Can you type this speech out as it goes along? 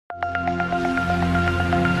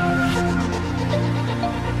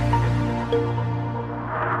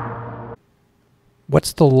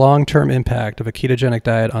What's the long-term impact of a ketogenic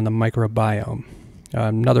diet on the microbiome?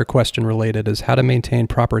 Another question related is how to maintain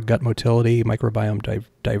proper gut motility, microbiome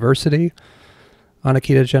diversity on a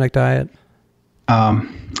ketogenic diet.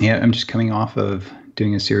 Yeah, I'm just coming off of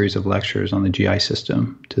doing a series of lectures on the GI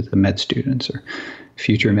system to the med students or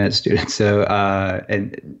future med students. So,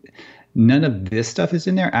 and none of this stuff is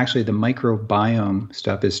in there. Actually, the microbiome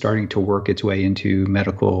stuff is starting to work its way into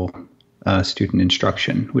medical student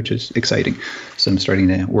instruction, which is exciting. So I'm starting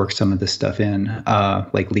to work some of this stuff in,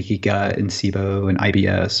 like leaky gut and SIBO and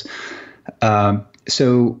IBS.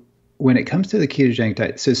 So when it comes to the ketogenic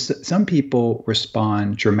diet, so some people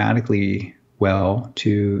respond dramatically well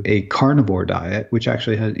to a carnivore diet, which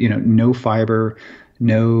actually has, no fiber,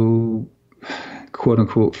 no quote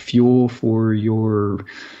unquote fuel for your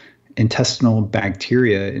intestinal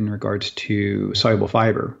bacteria in regards to soluble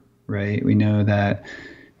fiber, right? We know that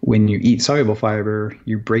when you eat soluble fiber,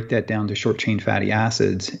 you break that down to short chain fatty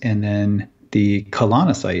acids, and then the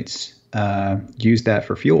colonocytes use that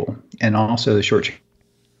for fuel. And also the short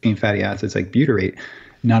chain fatty acids like butyrate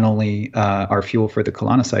not only are fuel for the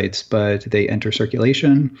colonocytes, but they enter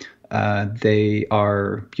circulation. They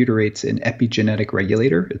are butyrate's an epigenetic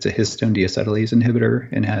regulator. It's a histone deacetylase inhibitor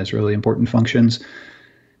and has really important functions.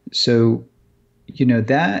 So,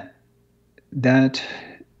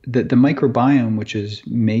 the microbiome, which is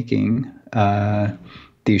making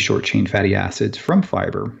these short chain fatty acids from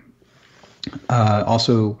fiber,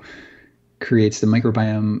 also creates the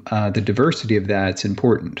microbiome. The diversity of that's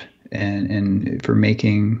important, and for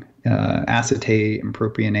making acetate and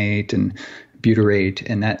propionate and butyrate,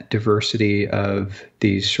 and that diversity of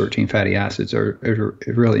these short chain fatty acids are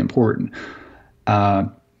really important.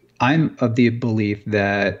 I'm of the belief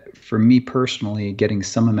that for me personally, getting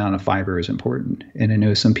some amount of fiber is important. And I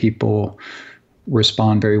know some people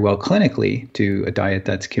respond very well clinically to a diet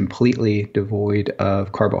that's completely devoid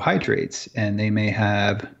of carbohydrates, and they may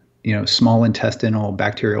have, small intestinal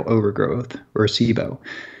bacterial overgrowth or SIBO.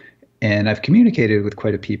 And I've communicated with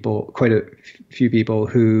quite a few people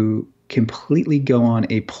who completely go on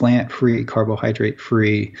a plant-free,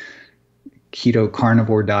 carbohydrate-free keto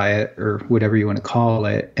carnivore diet or whatever you want to call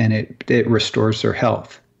it, and it restores their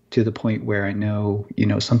health to the point where I know,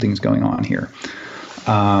 something's going on here.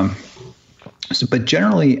 But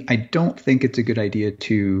generally, I don't think it's a good idea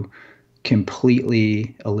to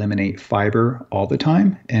completely eliminate fiber all the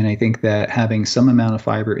time. And I think that having some amount of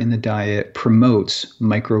fiber in the diet promotes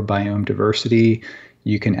microbiome diversity.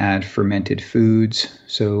 You can add fermented foods.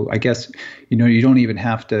 So I guess, you don't even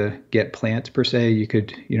have to get plants per se. You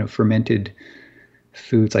could, fermented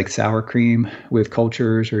foods like sour cream with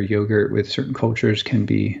cultures or yogurt with certain cultures can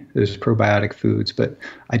be those probiotic foods. But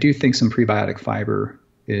I do think some prebiotic fiber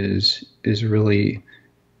is really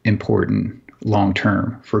important long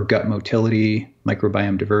term for gut motility,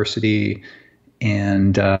 microbiome diversity,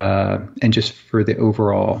 and just for the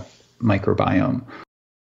overall microbiome.